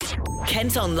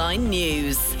Kent Online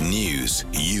News. News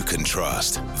you can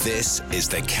trust. This is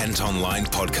the Kent Online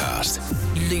Podcast.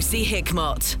 Lucy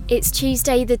Hickmott. It's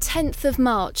Tuesday the 10th of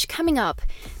March. Coming up,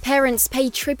 parents pay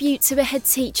tribute to a head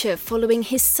teacher following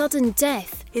his sudden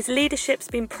death. His leadership's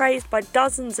been praised by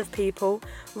dozens of people.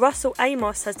 Russell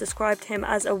Amos has described him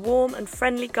as a warm and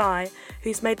friendly guy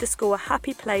who's made the school a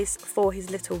happy place for his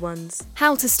little ones.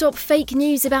 How to stop fake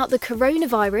news about the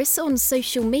coronavirus on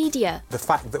social media. The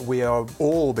fact that we are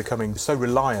all becoming so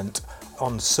reliant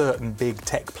on certain big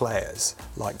tech players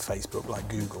like Facebook, like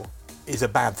Google, is a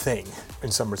bad thing in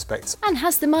some respects. And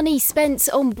has the money spent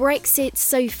on Brexit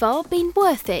so far been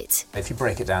worth it? If you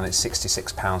break it down, it's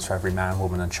 £66 for every man,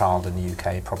 woman and child in the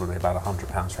UK, probably about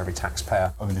 £100 for every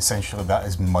taxpayer. I mean, essentially that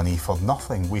is money for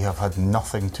nothing. We have had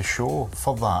nothing to show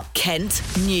for that. Kent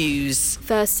News.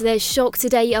 First, there's shock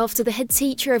today after the head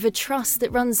teacher of a trust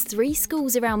that runs 3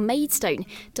 schools around Maidstone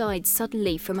died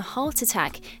suddenly from a heart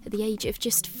attack at the age of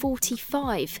just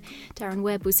 45. Darren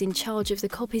Webb was in charge of the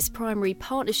Coppice Primary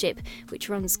Partnership, which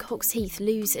runs Coxheath,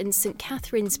 Lewes and St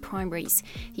Catherine's primaries.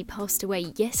 He passed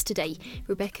away yesterday.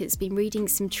 Rebecca's been reading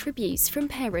some tributes from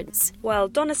parents. Well,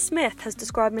 Donna Smith has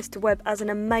described Mr Webb as an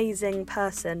amazing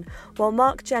person, while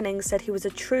Mark Jennings said he was a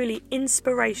truly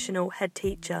inspirational head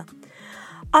teacher.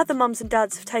 Other mums and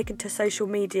dads have taken to social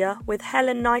media, with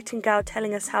Helen Nightingale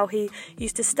telling us how he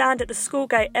used to stand at the school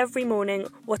gate every morning,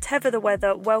 whatever the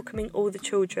weather, welcoming all the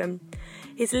children.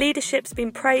 His leadership's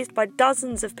been praised by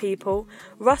dozens of people.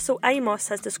 Russell Amos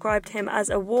has described him as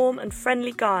a warm and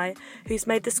friendly guy who's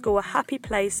made the school a happy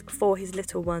place for his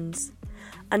little ones.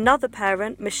 Another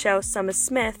parent, Michelle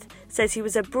Summers-Smith, says he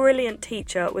was a brilliant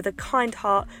teacher with a kind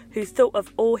heart who thought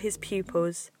of all his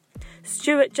pupils.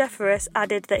 Stuart Jefferis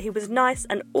added that he was nice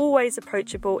and always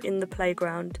approachable in the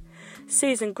playground.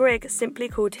 Susan Grigg simply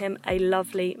called him a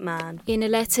lovely man. In a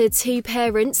letter to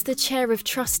parents, the Chair of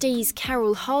Trustees,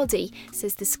 Carol Hardy,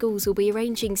 says the schools will be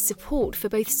arranging support for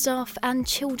both staff and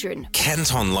children.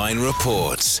 Kent Online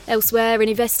reports. Elsewhere, an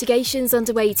investigation's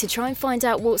underway to try and find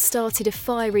out what started a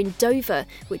fire in Dover,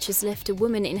 which has left a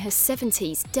woman in her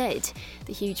 70s dead.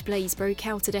 The huge blaze broke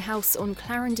out at a house on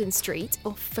Clarendon Street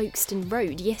off Folkestone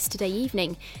Road yesterday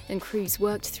evening, and crews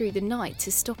worked through the night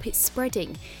to stop it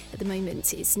spreading. At the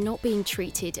moment, it's not being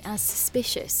treated as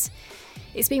suspicious.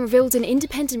 It's been revealed an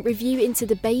independent review into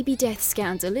the baby death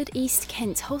scandal at East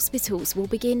Kent hospitals will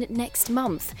begin next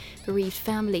month. Bereaved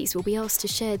families will be asked to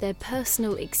share their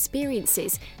personal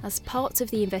experiences as part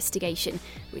of the investigation,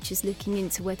 which is looking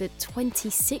into whether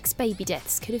 26 baby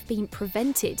deaths could have been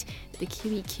prevented at the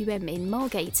QEQM in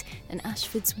Margate and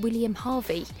Ashford's William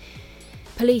Harvey.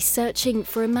 Police searching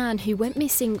for a man who went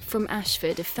missing from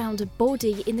Ashford have found a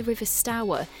body in the River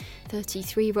Stour.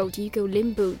 33-year-old Hugo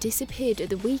Limbo disappeared at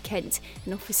the weekend,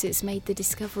 and officers made the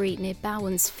discovery near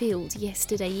Bowens Field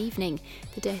yesterday evening.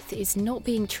 The death is not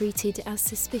being treated as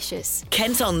suspicious.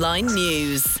 Kent Online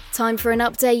News. Time for an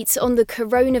update on the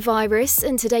coronavirus,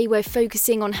 and today we're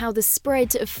focusing on how the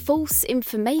spread of false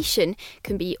information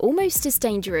can be almost as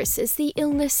dangerous as the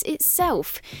illness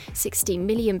itself. 60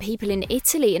 million people in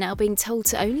Italy are now being told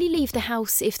to only leave the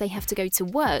house if they have to go to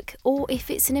work or if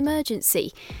it's an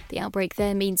emergency. The outbreak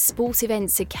there means sport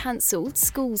events are cancelled,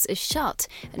 schools are shut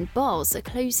and bars are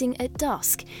closing at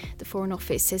dusk. The Foreign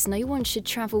Office says no one should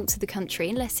travel to the country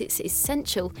unless it's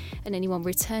essential, and anyone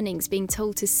returning is being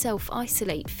told to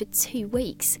self-isolate for 2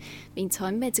 weeks.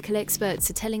 Meantime, medical experts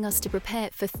are telling us to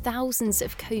prepare for thousands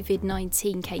of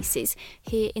COVID-19 cases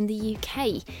here in the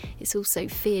UK. It's also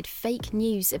feared fake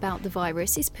news about the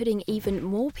virus is putting even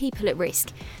more people at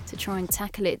risk. To try and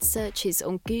tackle it, searches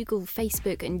on Google,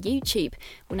 Facebook and YouTube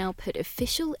will now put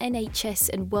official NHS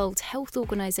and World Health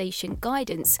Organisation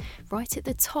guidance right at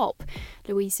the top.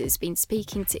 Louisa's been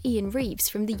speaking to Ian Reeves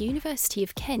from the University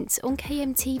of Kent on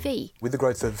KMTV. With the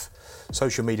growth of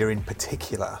social media in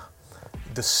particular,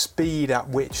 the speed at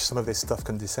which some of this stuff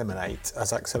can disseminate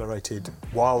has accelerated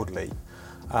wildly.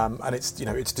 And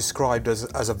it's described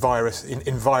as a virus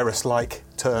in virus-like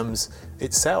terms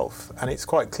itself, and it's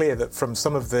quite clear that from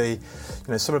some of the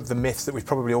myths that we've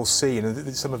probably all seen,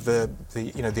 and some of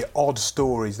the odd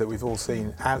stories that we've all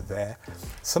seen out there,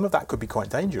 some of that could be quite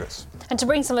dangerous. And to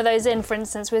bring some of those in, for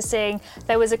instance, we're seeing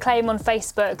there was a claim on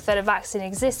Facebook that a vaccine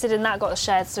existed, and that got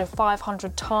shared sort of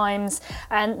 500 times,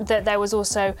 and that there was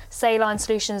also saline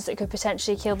solutions that could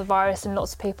potentially kill the virus, and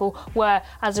lots of people were,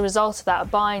 as a result of that,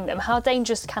 buying them. How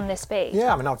dangerous can this be?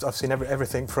 Yeah, I mean, I've seen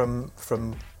everything from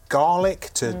garlic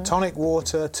to tonic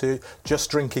water to just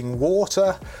drinking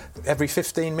water every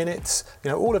 15 minutes.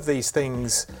 All of these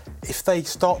things, if they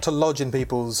start to lodge in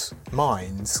people's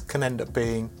minds, can end up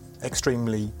being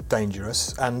extremely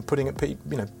dangerous and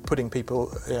putting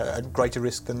people at greater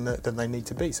risk than they need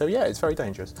to be. So yeah, it's very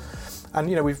dangerous. And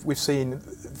we've seen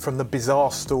from the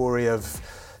bizarre story of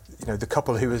the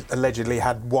couple who allegedly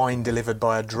had wine delivered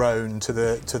by a drone to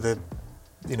the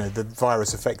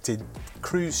virus-affected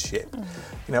cruise ship.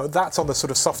 That's on the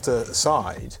sort of softer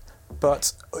side.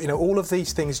 But all of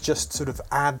these things just sort of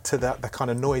add to the kind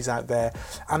of noise out there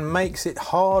and makes it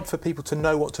hard for people to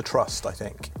know what to trust, I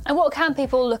think. And what can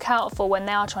people look out for when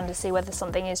they are trying to see whether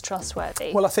something is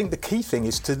trustworthy? Well, I think the key thing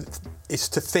is to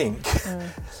think,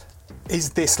 is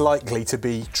this likely to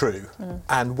be true?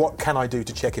 And what can I do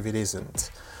to check if it isn't?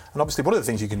 And obviously one of the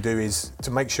things you can do is to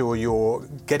make sure you're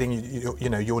getting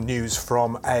your news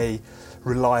from a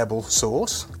reliable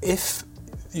source. If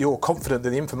you're confident that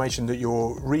the information that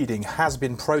you're reading has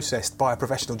been processed by a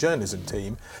professional journalism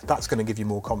team, that's going to give you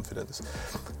more confidence.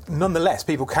 Nonetheless,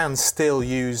 people can still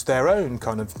use their own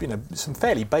kind of, some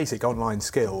fairly basic online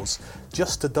skills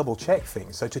just to double check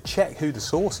things. So to check who the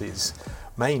source is,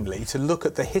 mainly, to look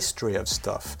at the history of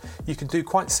stuff. You can do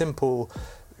quite simple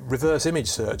reverse image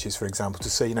searches, for example, to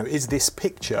see, is this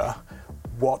picture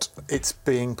what it's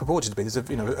being purported to be? There's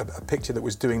a picture that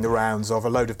was doing the rounds of a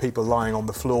load of people lying on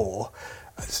the floor,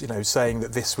 saying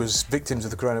that this was victims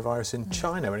of the coronavirus in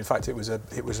China, and in fact it was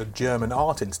a German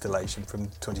art installation from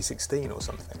 2016 or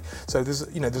something. So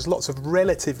there's lots of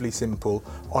relatively simple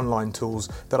online tools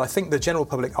that I think the general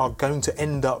public are going to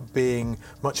end up becoming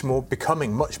much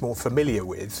more familiar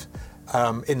with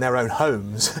in their own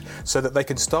homes, so that they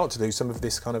can start to do some of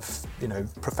this kind of,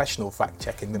 professional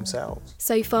fact-checking themselves.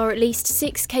 So far, at least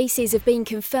 6 cases have been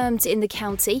confirmed in the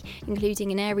county,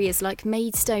 including in areas like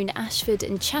Maidstone, Ashford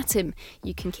and Chatham.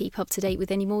 You can keep up to date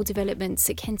with any more developments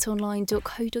at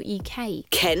kentonline.co.uk.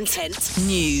 Kent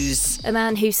News. A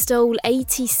man who stole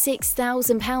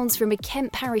 £86,000 from a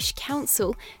Kent Parish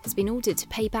Council has been ordered to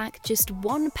pay back just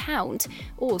 £1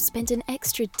 or spend an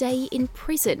extra day in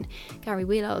prison. Gary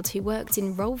Willard, who worked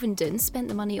in Rolvenden, spent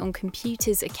the money on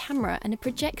computers, a camera and a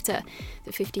projector.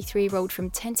 The 53-year-old from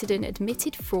Tenterden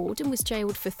admitted fraud and was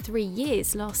jailed for 3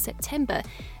 years last September.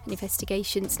 And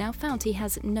investigations now found he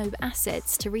has no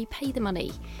assets to repay the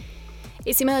money.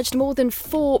 It's emerged more than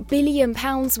 £4 billion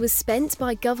was spent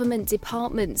by government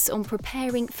departments on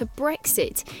preparing for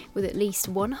Brexit, with at least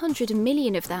 100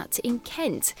 million of that in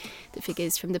Kent. The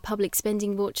figures from the public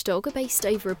spending watchdog are based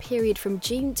over a period from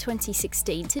June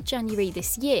 2016 to January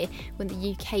this year, when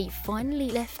the UK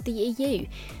finally left the EU.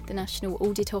 The National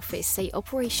Audit Office say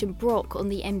Operation Brock on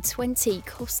the M20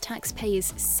 cost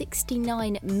taxpayers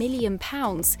 £69 million.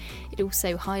 It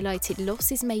also highlighted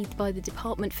losses made by the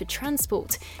Department for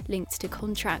Transport, linked to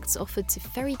contracts offered to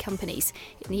ferry companies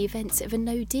in the event of a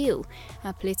no deal.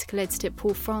 Our political editor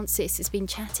Paul Francis has been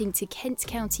chatting to Kent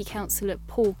County Councillor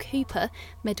Paul Cooper,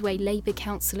 Medway Labour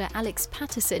Councillor Alex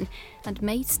Patterson and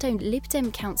Maidstone Lib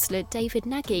Dem Councillor David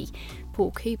Nagy.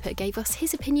 Paul Cooper gave us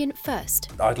his opinion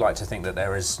first. I'd like to think that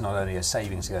there is not only a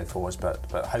savings to go forwards, but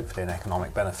hopefully an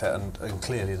economic benefit, and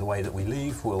clearly the way that we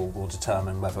leave will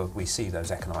determine whether we see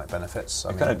those economic benefits.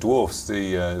 It kind of dwarfs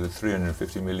the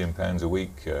 £350 million a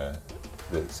week that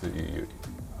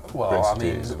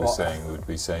Brexiteers were saying would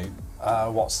be saved.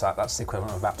 What's that? That's the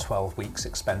equivalent of about 12 weeks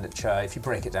expenditure. If you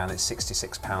break it down, it's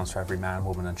 £66 for every man,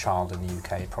 woman and child in the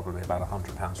UK, probably about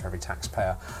 £100 for every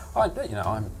taxpayer.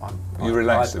 You're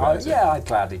relaxed about it? Yeah, I'd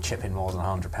gladly chip in more than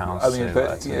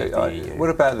 £100. What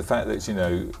about the fact that,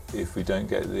 if we don't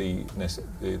get the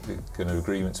kind of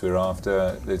agreements we're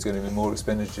after, there's going to be more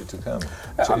expenditure to come?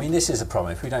 This is a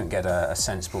problem. If we don't get a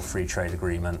sensible free trade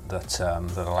agreement that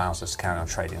allows us to carry on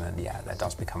trading, then there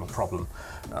does become a problem.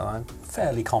 I'm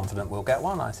fairly confident we'll get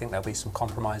one. I think there'll be some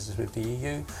compromises with the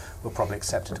EU. We'll probably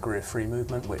accept a degree of free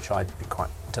movement, which I'd be quite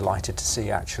delighted to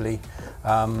see, actually.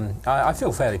 I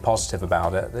feel fairly positive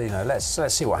about it.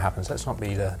 Let's see what happens. Let's not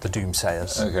be the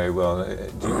doomsayers. Okay, well,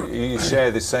 do you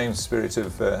share the same spirit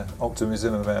of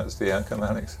optimism about the outcome,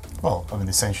 Alex? Well,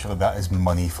 essentially that is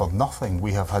money for nothing.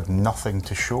 We have had nothing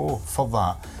to show for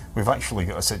that. We've actually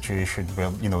got a situation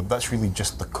where, that's really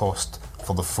just the cost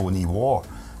for the phony war.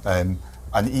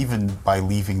 And even by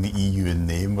leaving the EU in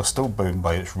name, we're still bound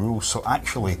by its rules. So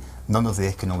actually, none of the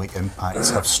economic impacts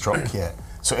have struck yet.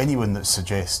 So anyone that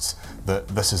suggests that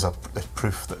this is a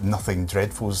proof that nothing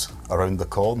dreadful's around the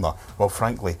corner, well,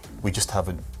 frankly, we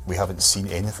haven't seen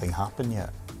anything happen yet.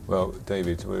 Well,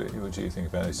 David, what do you think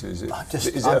about this? Is it I'm a phony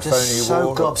just so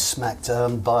war?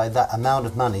 gobsmacked by that amount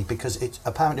of money, because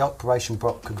apparently Operation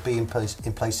Brock could be in place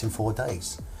in 4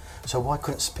 days. So why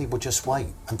couldn't people just wait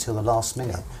until the last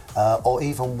minute? Or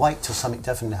even wait till something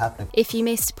definitely happened? If you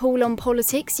missed Paul on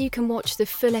Politics, you can watch the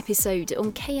full episode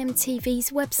on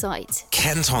KMTV's website.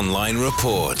 Kent Online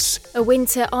reports. A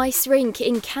winter ice rink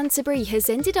in Canterbury has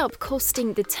ended up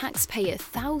costing the taxpayer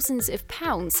thousands of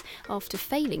pounds after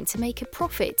failing to make a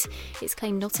profit. It's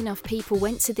claimed not enough people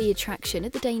went to the attraction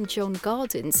at the Dane John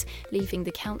Gardens, leaving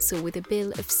the council with a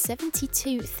bill of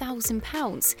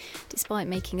 £72,000. Despite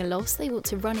making a loss, they want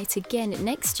to run it again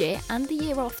next year and the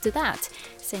year after that,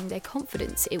 saying they're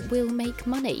confident it will make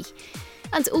money.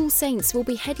 And All Saints will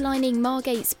be headlining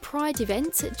Margate's Pride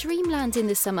event at Dreamland in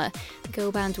the summer. The girl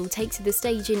band will take to the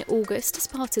stage in August as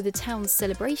part of the town's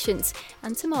celebrations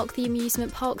and to mark the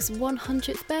amusement park's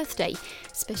 100th birthday.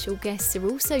 Special guests are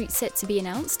also set to be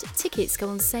announced. Tickets go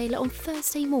on sale on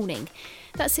Thursday morning.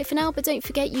 That's it for now, but don't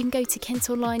forget you can go to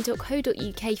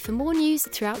kentonline.co.uk for more news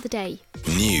throughout the day.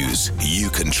 News you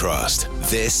can trust.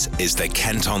 This is the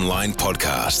Kent Online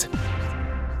Podcast.